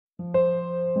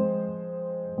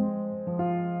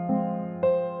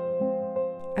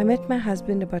I met my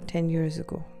husband about 10 years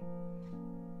ago.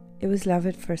 It was love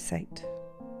at first sight,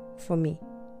 for me.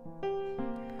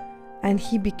 And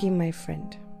he became my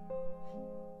friend.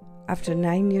 After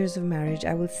 9 years of marriage,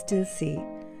 I will still say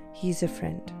he's a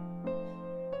friend.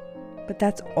 But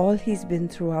that's all he's been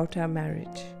throughout our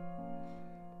marriage.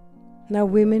 Now,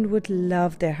 women would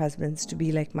love their husbands to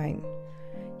be like mine.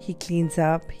 He cleans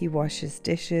up, he washes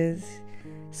dishes,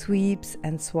 sweeps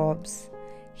and swabs.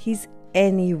 He's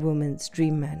any woman's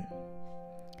dream man.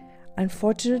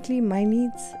 Unfortunately, my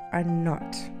needs are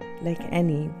not like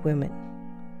any women.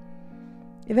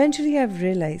 Eventually, I've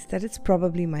realized that it's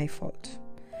probably my fault,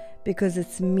 because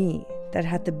it's me that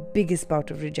had the biggest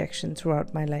bout of rejection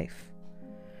throughout my life.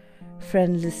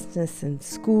 Friendlessness in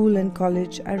school and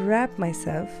college, I wrapped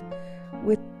myself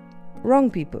with wrong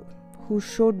people who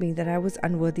showed me that I was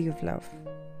unworthy of love.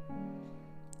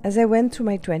 As I went through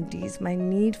my 20s, my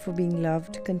need for being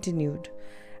loved continued,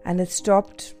 and it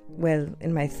stopped,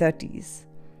 in my 30s,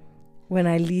 when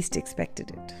I least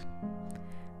expected it.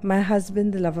 My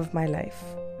husband, the love of my life.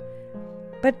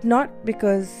 But not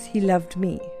because he loved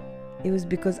me. It was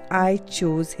because I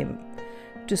chose him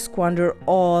to squander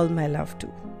all my love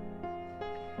to.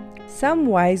 Some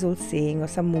wise old saying or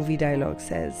some movie dialogue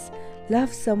says,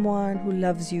 "Love someone who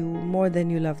loves you more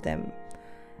than you love them."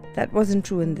 That wasn't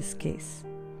true in this case.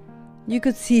 You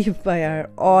could see by our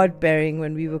odd pairing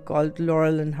when we were called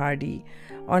Laurel and Hardy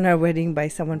on our wedding by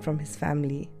someone from his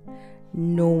family.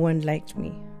 No one liked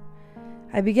me.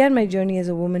 I began my journey as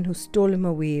a woman who stole him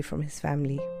away from his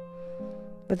family.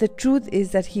 But the truth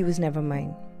is that he was never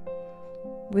mine.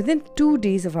 Within 2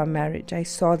 days of our marriage, I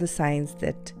saw the signs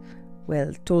that,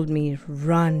 told me,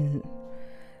 run.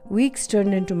 Weeks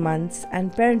turned into months,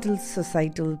 and parental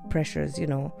societal pressures,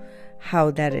 how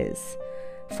that is,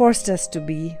 forced us to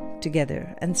be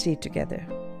together and stay together.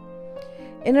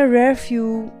 In a rare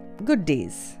few good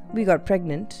days, we got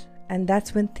pregnant, and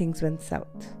that's when things went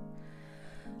south.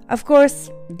 Of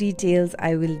course, details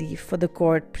I will leave for the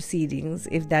court proceedings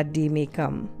if that day may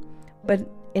come. But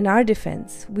in our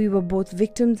defense, we were both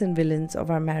victims and villains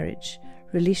of our marriage,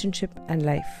 relationship, and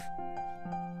life.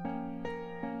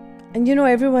 And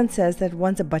everyone says that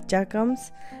once a bachcha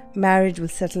comes, marriage will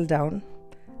settle down.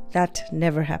 That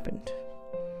never happened.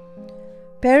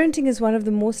 Parenting is one of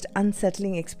the most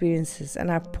unsettling experiences, and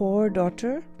our poor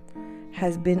daughter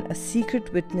has been a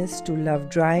secret witness to love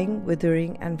drying,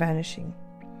 withering, and vanishing.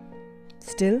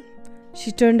 Still,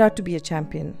 she turned out to be a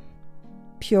champion.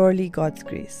 Purely God's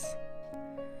grace.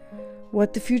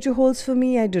 What the future holds for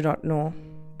me, I do not know.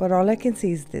 But all I can say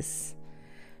is this: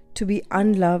 to be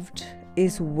unloved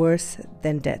is worse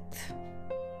than death.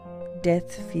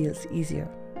 Death feels easier.